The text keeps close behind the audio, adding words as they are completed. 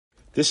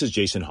This is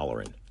Jason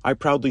Holleran. I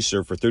proudly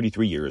served for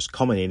 33 years,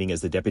 culminating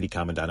as the Deputy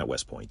Commandant at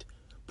West Point.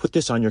 Put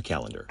this on your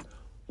calendar.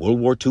 World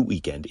War II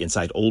weekend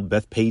inside Old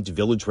Bethpage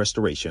Village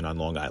Restoration on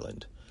Long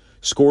Island.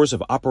 Scores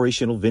of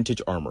operational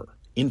vintage armor,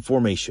 in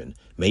formation,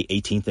 May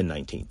 18th and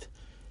 19th.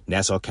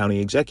 Nassau County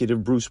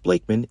Executive Bruce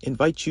Blakeman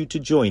invites you to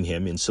join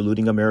him in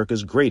saluting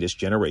America's greatest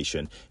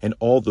generation and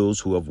all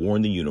those who have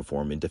worn the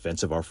uniform in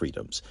defense of our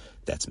freedoms.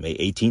 That's May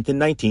 18th and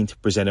 19th,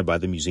 presented by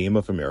the Museum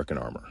of American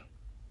Armor.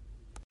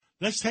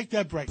 Let's take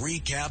that break.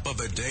 Recap of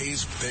the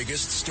day's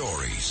biggest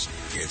stories.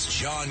 It's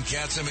John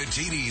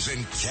Catsimatidis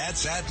and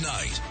Cats at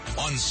Night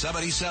on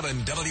 77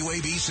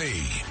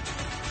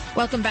 WABC.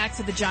 Welcome back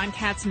to the John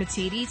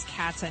Catsimatidis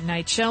Cats at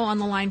Night show. On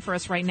the line for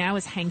us right now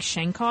is Hank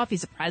Shenkoff.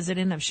 He's the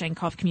president of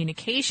Shenkoff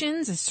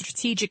Communications, a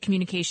strategic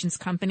communications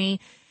company.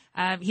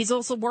 He's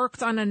also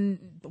worked on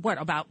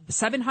about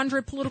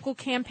 700 political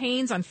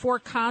campaigns on 4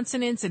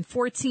 continents and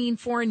 14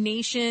 foreign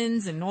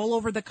nations and all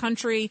over the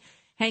country.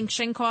 Hank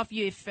Shenkoff,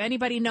 if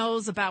anybody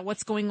knows about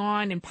what's going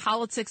on in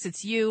politics,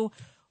 it's you.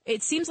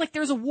 It seems like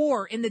there's a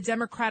war in the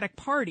Democratic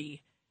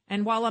Party,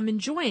 and while I'm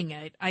enjoying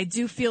it, I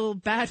do feel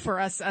bad for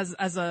us as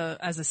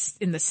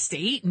in the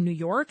state, in New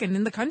York, and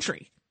in the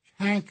country.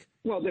 Hank,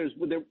 well, there's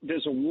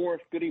a war.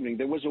 Good evening.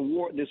 There's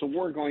a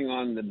war going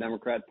on in the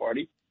Democrat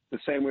Party, the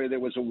same way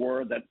there was a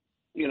war that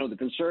the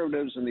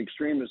conservatives and the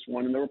extremists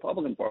won in the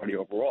Republican Party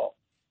overall.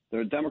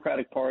 The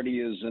Democratic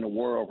Party is in a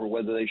war over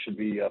whether they should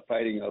be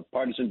fighting a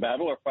partisan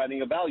battle or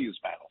fighting a values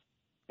battle.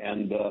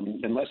 And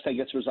unless that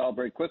gets resolved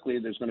very quickly,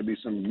 there's going to be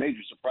some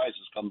major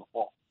surprises come the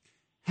fall.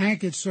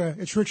 Hank,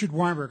 it's Richard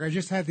Weinberg. I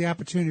just had the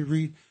opportunity to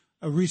read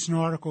a recent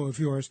article of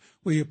yours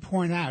where you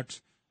point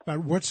out about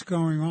what's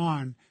going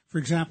on, for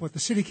example, at the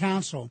City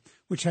Council,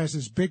 which has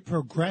this big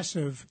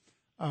progressive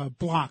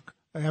block.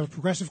 They have a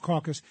progressive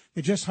caucus.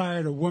 They just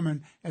hired a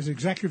woman as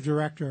executive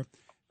director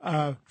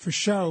for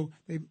show.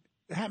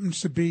 It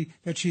happens to be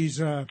that she's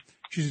a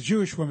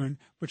Jewish woman,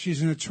 but she's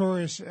a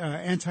notorious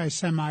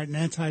anti-Semite and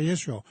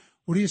anti-Israel.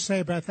 What do you say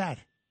about that?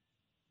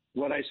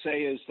 What I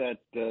say is that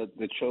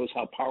that shows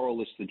how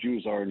powerless the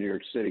Jews are in New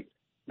York City.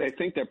 They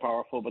think they're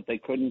powerful, but they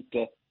couldn't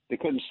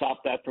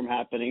stop that from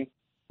happening.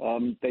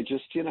 They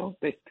just,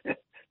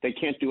 they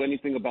can't do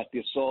anything about the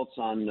assaults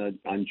on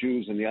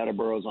Jews in the outer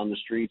boroughs on the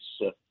streets,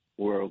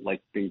 who are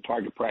like being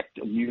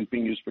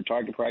used for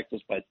target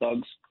practice by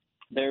thugs.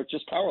 They're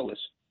just powerless.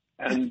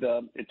 And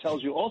it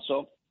tells you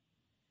also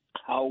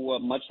how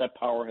much that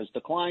power has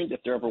declined, if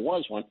there ever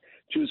was one.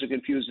 Jews are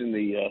confusing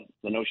the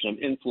notion of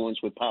influence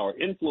with power.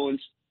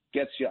 Influence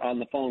gets you on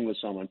the phone with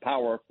someone.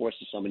 Power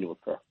forces someone to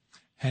occur.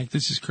 Hank,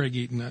 this is Craig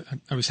Eaton.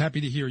 I was happy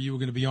to hear you were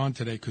going to be on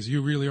today because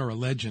you really are a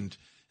legend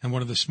and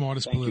one of the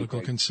smartest political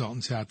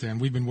consultants out there.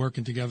 And we've been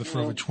working together for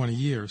over 20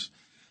 years.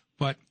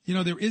 But,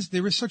 there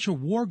is such a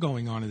war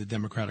going on in the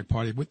Democratic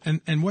Party.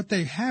 And what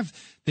they have,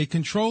 they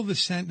control the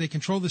Senate, they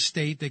control the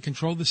state, they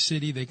control the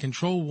city, they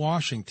control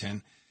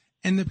Washington.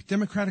 And the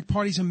Democratic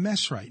Party's a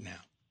mess right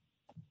now.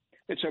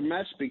 It's a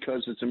mess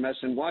because it's a mess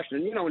in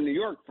Washington. In New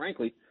York,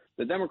 frankly,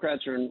 the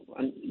Democrats are in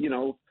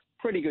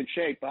pretty good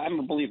shape. I'm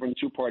a believer in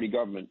two-party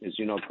government, as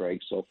you know, Craig.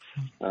 So,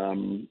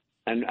 and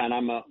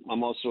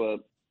I'm also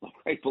a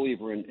great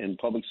believer in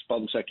public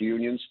sector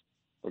unions,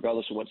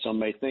 regardless of what some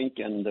may think.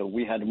 And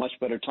we had a much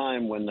better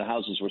time when the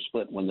houses were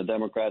split, when the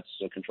Democrats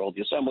controlled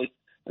the Assembly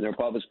and the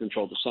Republicans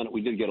controlled the Senate.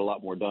 We did get a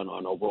lot more done on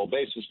an overall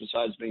basis,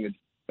 besides being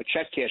a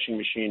check-cashing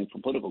machine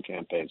for political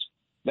campaigns.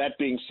 That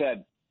being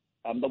said,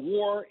 the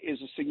war is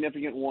a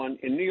significant one.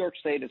 In New York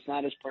State, it's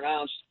not as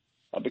pronounced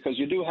because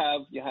you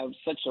have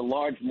such a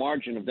large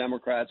margin of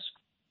Democrats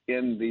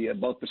in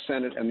both the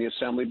Senate and the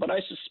Assembly. But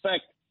I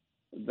suspect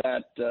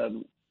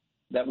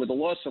that with the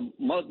loss of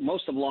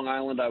most of Long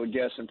Island, I would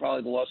guess, and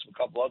probably the loss of a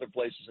couple other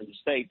places in the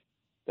state,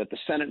 that the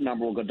Senate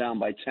number will go down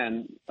by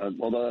 10,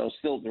 although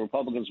the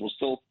Republicans will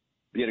still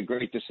be at a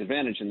great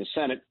disadvantage in the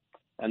Senate.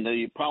 And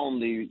the problem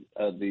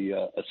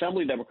the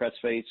Assembly Democrats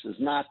face is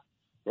not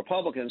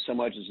Republicans so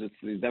much as it's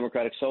the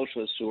Democratic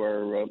Socialists who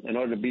are, in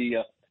order to be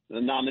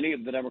the nominee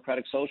of the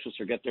Democratic Socialists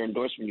or get their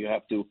endorsement, you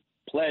have to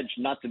pledge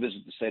not to visit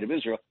the state of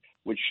Israel,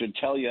 which should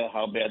tell you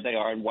how bad they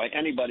are, and why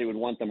anybody would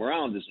want them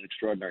around is an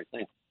extraordinary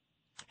thing.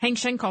 Hank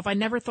Shenkoff, I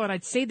never thought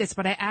I'd say this,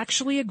 but I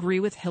actually agree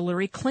with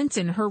Hillary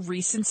Clinton. Her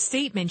recent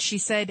statement, she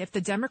said if the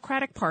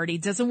Democratic Party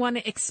doesn't want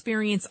to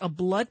experience a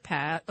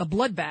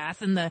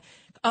bloodbath in the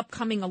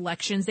upcoming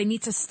elections, they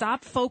need to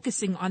stop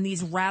focusing on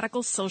these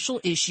radical social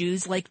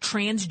issues like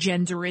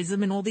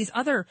transgenderism and all these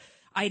other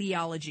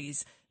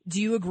ideologies.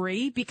 Do you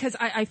agree? Because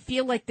I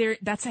feel like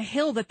that's a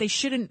hill that they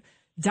shouldn't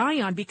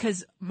die on,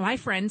 because my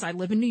friends, I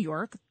live in New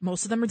York,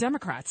 most of them are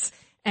Democrats.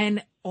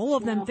 And all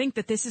of them think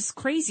that this is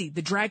crazy.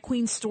 The drag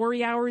queen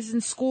story hours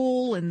in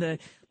school and the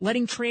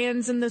letting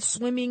trans in the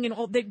swimming and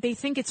all, they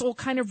think it's all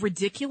kind of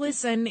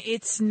ridiculous and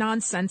it's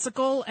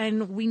nonsensical.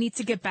 And we need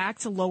to get back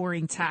to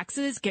lowering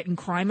taxes, getting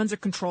crime under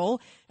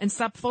control, and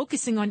stop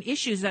focusing on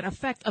issues that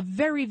affect a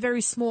very,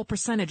 very small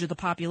percentage of the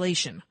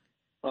population.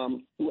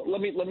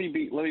 Let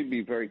me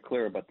be very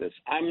clear about this.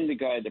 I'm the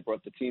guy that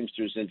brought the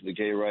Teamsters into the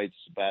gay rights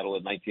battle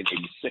in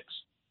 1986.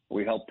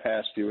 We helped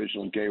pass the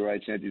original Gay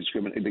Rights the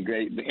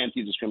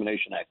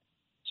Anti-Discrimination Act.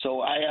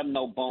 So I have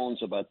no bones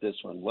about this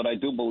one. What I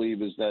do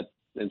believe is that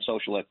in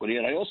social equity,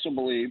 and I also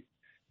believe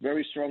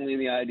very strongly in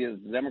the idea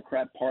that the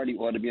Democrat Party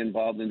ought to be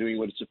involved in doing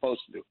what it's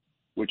supposed to do,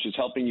 which is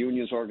helping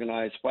unions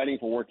organize, fighting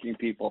for working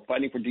people,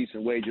 fighting for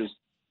decent wages,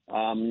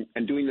 and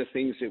doing the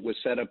things it was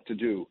set up to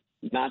do,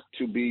 not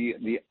to be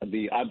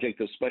the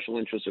object of special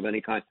interest of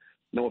any kind.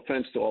 No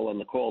offense to all on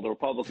the call. The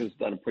Republicans have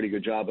done a pretty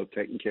good job of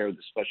taking care of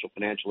the special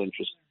financial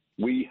interests.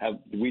 We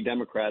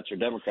Democrats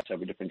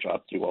have a different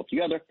job to do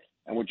altogether,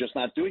 and we're just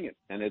not doing it.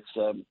 And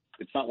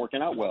it's not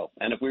working out well.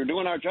 And if we were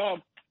doing our job,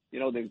 you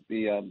know,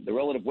 the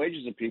relative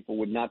wages of people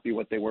would not be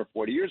what they were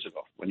 40 years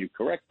ago when you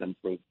correct them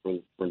for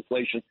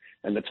inflation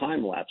and the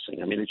time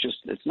lapsing. I mean,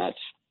 it's nuts.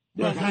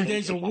 Well,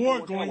 there's a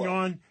war going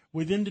on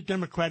within the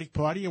Democratic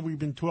Party, and we've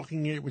been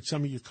talking it with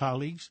some of your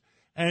colleagues,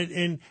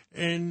 and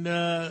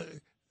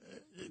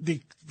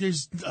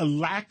there's a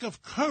lack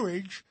of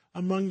courage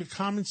among the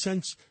common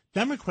sense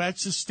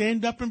Democrats to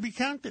stand up and be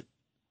counted.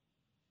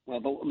 Well,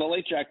 the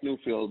late Jack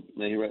Newfield,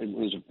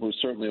 who's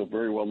certainly a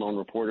very well-known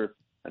reporter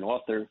and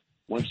author,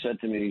 once said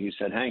to me, he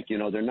said, Hank, you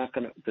know,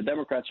 the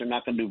Democrats are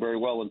not going to do very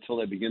well until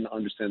they begin to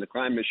understand the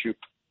crime issue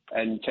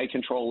and take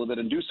control of it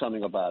and do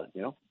something about it,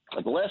 you know.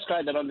 But the last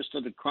guy that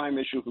understood the crime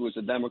issue who was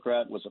a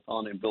Democrat was a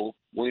fellow named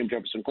William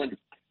Jefferson Clinton,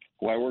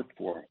 who I worked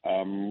for,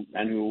 and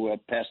who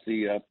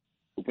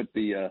put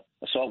the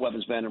assault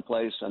weapons ban in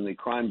place and the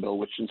crime bill,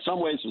 which in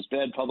some ways was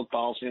bad public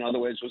policy, in other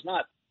ways was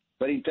not.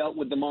 But he dealt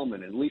with the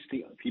moment. At least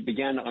he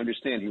began to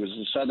understand. He was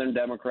a Southern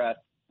Democrat,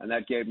 and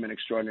that gave him an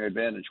extraordinary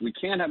advantage. We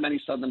can't have many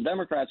Southern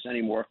Democrats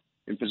anymore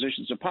in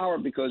positions of power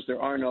because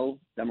there are no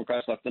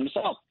Democrats left in the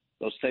South.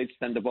 Those states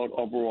tend to vote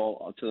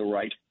overall to the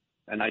right,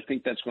 and I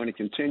think that's going to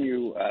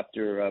continue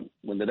after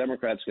when the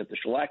Democrats get the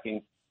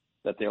shellacking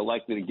that they're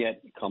likely to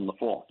get come the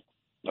fall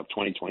of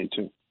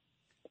 2022.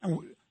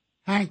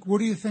 Hank, what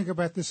do you think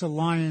about this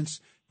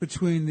alliance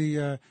between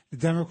the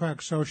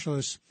Democratic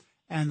Socialists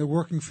and the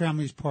Working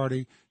Families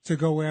Party to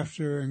go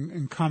after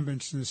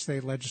incumbents in the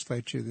state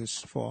legislature this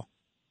fall?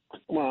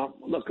 Well,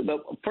 look,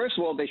 first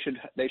of all, they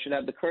should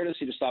have the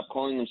courtesy to stop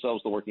calling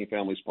themselves the Working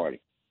Families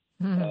Party.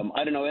 Mm-hmm.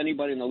 I don't know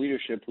anybody in the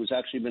leadership who's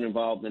actually been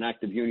involved in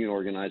active union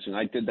organizing.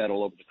 I did that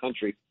all over the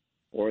country,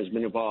 or has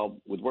been involved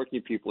with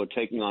working people or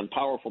taking on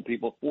powerful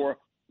people for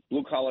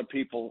blue-collar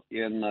people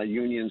in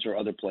unions or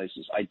other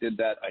places. I did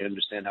that. I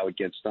understand how it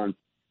gets done.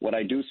 What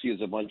I do see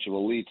is a bunch of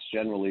elites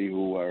generally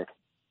who are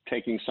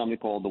taking something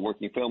called the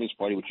Working Families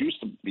Party, which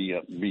used to be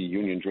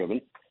union-driven,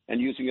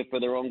 and using it for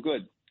their own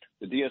good.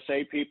 The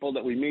DSA people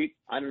that we meet,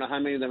 I don't know how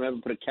many of them ever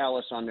put a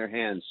callus on their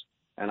hands.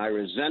 And I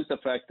resent the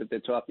fact that they're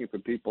talking for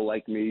people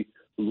like me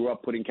who grew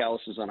up putting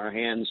calluses on our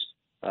hands,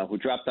 who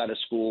dropped out of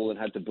school and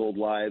had to build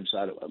lives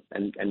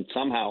and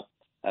somehow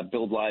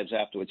build lives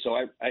afterwards. So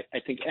I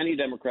think any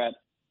Democrat,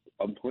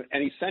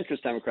 any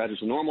centrist Democrat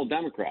who's a normal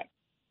Democrat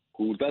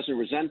who doesn't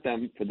resent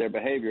them for their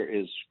behavior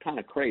is kind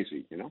of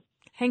crazy, you know?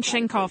 Hank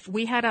Shenkoff,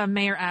 we had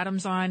Mayor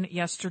Adams on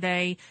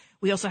yesterday.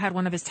 We also had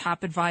one of his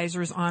top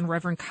advisors on,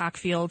 Reverend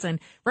Cockfield. And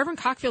Reverend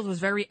Cockfield was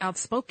very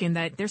outspoken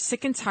that they're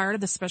sick and tired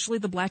of, especially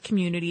the black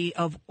community,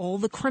 of all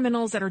the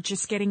criminals that are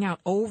just getting out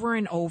over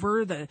and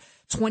over. The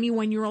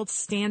 21-year-old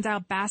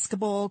standout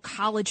basketball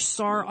college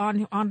star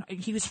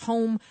he was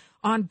home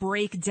on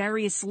break.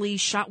 Darius Lee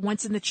shot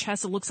once in the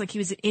chest. It looks like he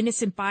was an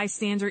innocent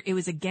bystander. It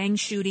was a gang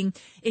shooting.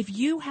 If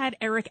you had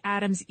Eric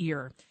Adams'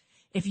 ear,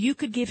 if you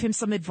could give him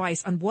some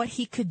advice on what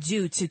he could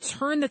do to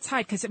turn the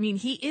tide, because, I mean,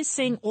 he is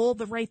saying all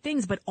the right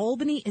things, but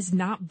Albany is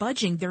not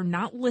budging. They're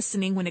not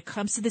listening when it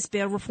comes to this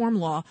bail reform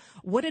law.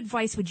 What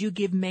advice would you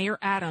give Mayor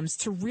Adams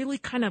to really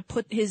kind of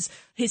put his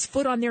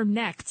foot on their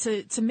neck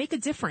to make a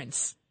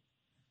difference?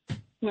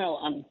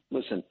 Well,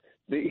 listen,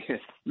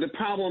 the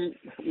problem,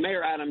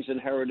 Mayor Adams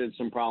inherited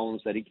some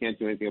problems that he can't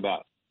do anything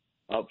about.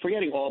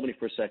 Forgetting Albany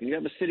for a second, you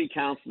have a city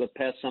council that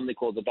passed something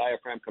called the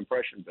Diaphragm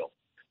Compression Bill.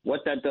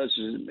 What that does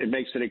is it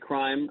makes it a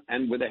crime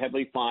and with a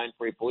heavy fine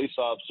for a police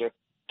officer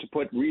to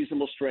put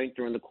reasonable strength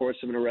during the course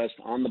of an arrest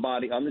on the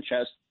body, on the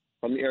chest,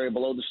 from the area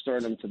below the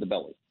sternum to the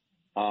belly.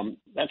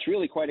 That's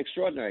really quite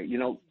extraordinary. You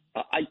know,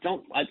 I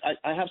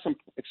have some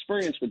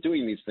experience with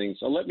doing these things.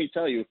 So let me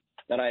tell you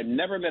that I have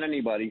never met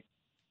anybody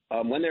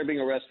when they're being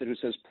arrested who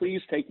says,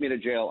 please take me to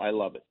jail. I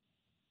love it.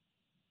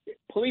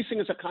 Policing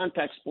is a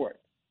contact sport.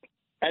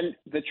 And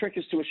the trick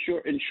is to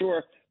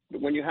ensure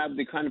when you have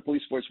the kind of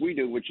police force we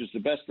do, which is the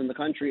best in the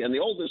country and the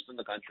oldest in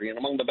the country and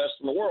among the best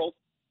in the world,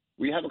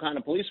 we have a kind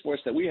of police force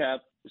that we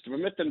have is to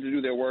permit them to do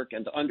their work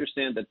and to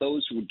understand that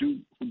those who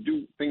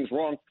do things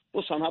wrong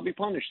will somehow be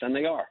punished, and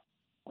they are.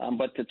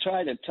 But to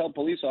try to tell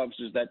police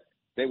officers that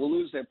they will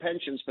lose their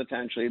pensions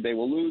potentially, they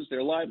will lose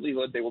their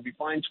livelihood, they will be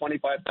fined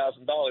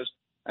 $25,000,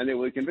 and they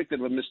will be convicted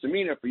of a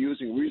misdemeanor for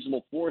using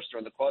reasonable force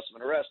during the course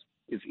of an arrest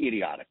is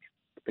idiotic.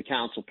 The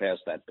council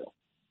passed that bill.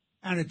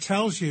 And it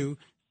tells you,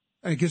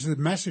 it gives the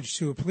message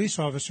to a police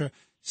officer,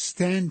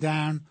 stand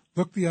down,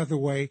 look the other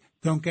way,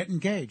 don't get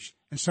engaged.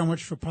 And so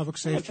much for public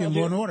safety and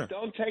law and order.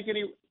 Don't take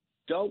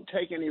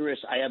any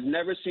risks. I have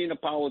never seen a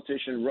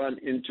politician run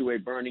into a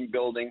burning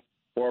building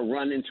or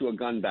run into a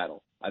gun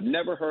battle. I've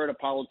never heard a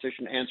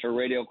politician answer a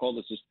radio call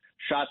that says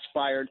shots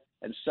fired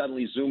and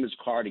suddenly zoom his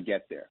car to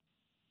get there.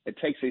 It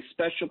takes a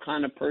special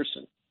kind of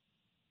person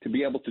to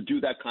be able to do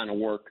that kind of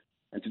work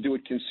and to do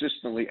it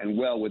consistently and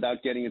well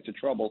without getting into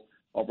trouble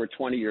over a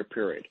 20-year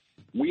period.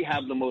 We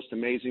have the most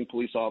amazing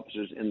police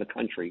officers in the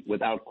country,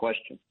 without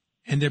question.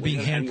 And they're being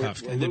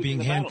handcuffed.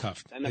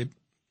 And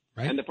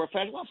Right? And the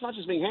profession, well, it's not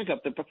just being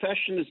handcuffed. The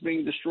profession is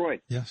being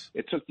destroyed. Yes.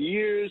 It took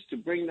years to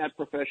bring that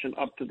profession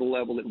up to the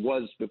level it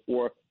was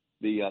before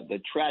the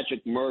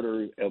tragic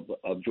murder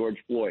of George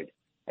Floyd.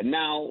 And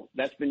now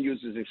that's been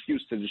used as an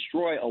excuse to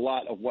destroy a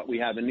lot of what we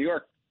have in New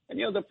York. And,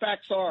 the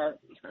facts are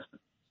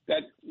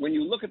that when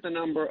you look at the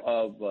number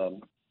of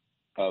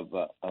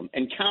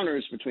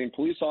encounters between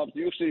police officers,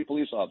 New York City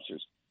police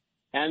officers,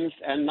 and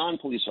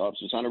non-police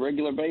officers on a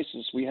regular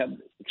basis, we have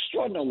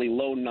extraordinarily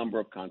low number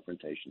of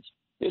confrontations.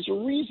 There's a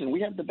reason. We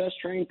have the best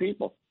trained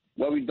people.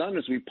 What we've done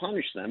is we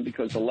punish them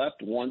because the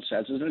left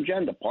has an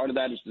agenda. Part of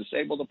that is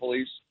disable the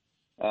police.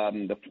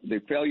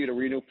 The failure to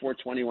renew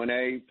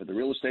 421A for the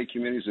real estate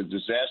community is a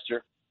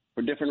disaster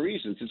for different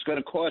reasons. It's going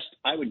to cost,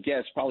 I would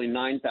guess, probably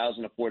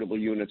 9,000 affordable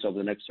units over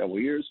the next several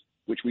years,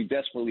 which we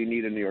desperately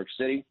need in New York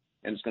City.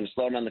 And it's going to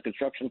slow down the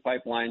construction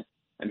pipeline.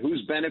 And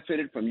who's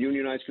benefited from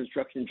unionized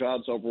construction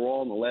jobs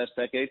overall in the last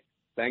decade?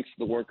 Thanks to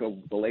the work of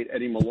the late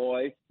Eddie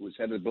Malloy, who was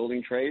head of the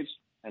building trades,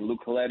 and Lou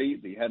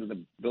Coletti, the head of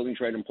the Building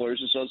Trade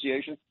Employers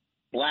Association.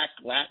 Black,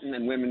 Latin,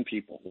 and women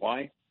people.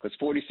 Why? Because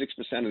 46%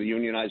 of the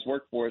unionized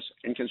workforce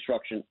in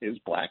construction is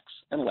blacks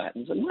and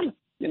Latins and women.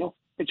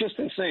 It's just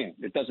insane.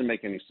 It doesn't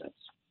make any sense.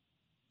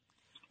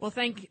 Well,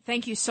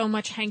 thank you so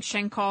much, Hank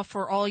Shenkoff,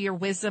 for all your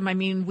wisdom. I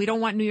mean, we don't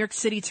want New York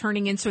City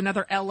turning into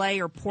another L.A.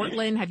 or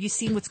Portland. Have you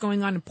seen what's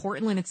going on in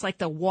Portland? It's like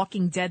the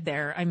Walking Dead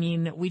there. I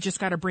mean, we just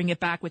got to bring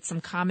it back with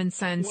some common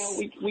sense. Well,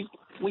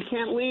 we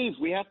can't leave.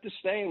 We have to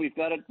stay. We've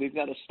got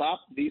to stop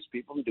these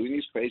people from doing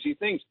these crazy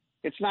things.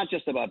 It's not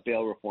just about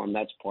bail reform.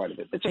 That's part of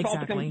it. It's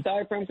about the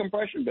diaphragm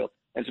compression bill.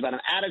 It's about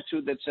an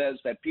attitude that says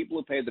that people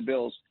who pay the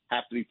bills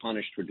have to be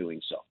punished for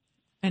doing so.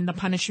 And the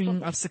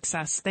punishing of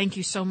success. Thank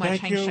you so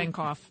much, Hank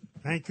Shenkoff.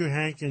 Thank you,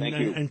 Hank.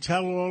 And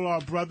tell all our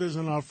brothers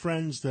and our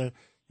friends to,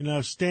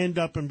 stand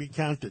up and be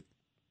counted.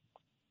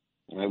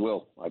 I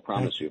will. I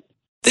promise you.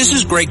 This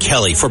is Greg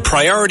Kelly for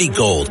Priority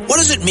Gold. What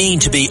does it mean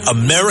to be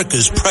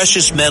America's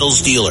precious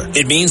metals dealer?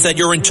 It means that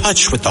you're in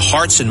touch with the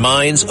hearts and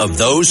minds of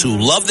those who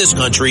love this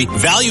country,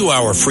 value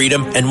our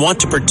freedom, and want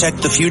to protect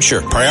the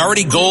future.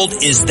 Priority Gold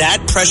is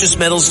that precious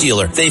metals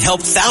dealer. They've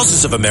helped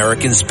thousands of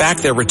Americans back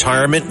their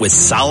retirement with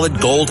solid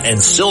gold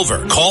and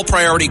silver. Call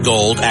Priority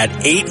Gold at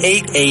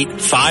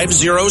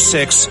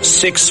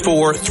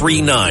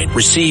 888-506-6439.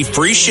 Receive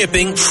free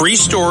shipping, free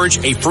storage,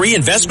 a free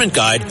investment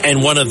guide,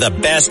 and one of the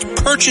best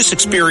purchase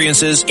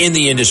experiences in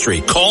the industry.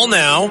 Call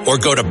now or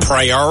go to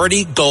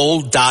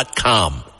PriorityGold.com.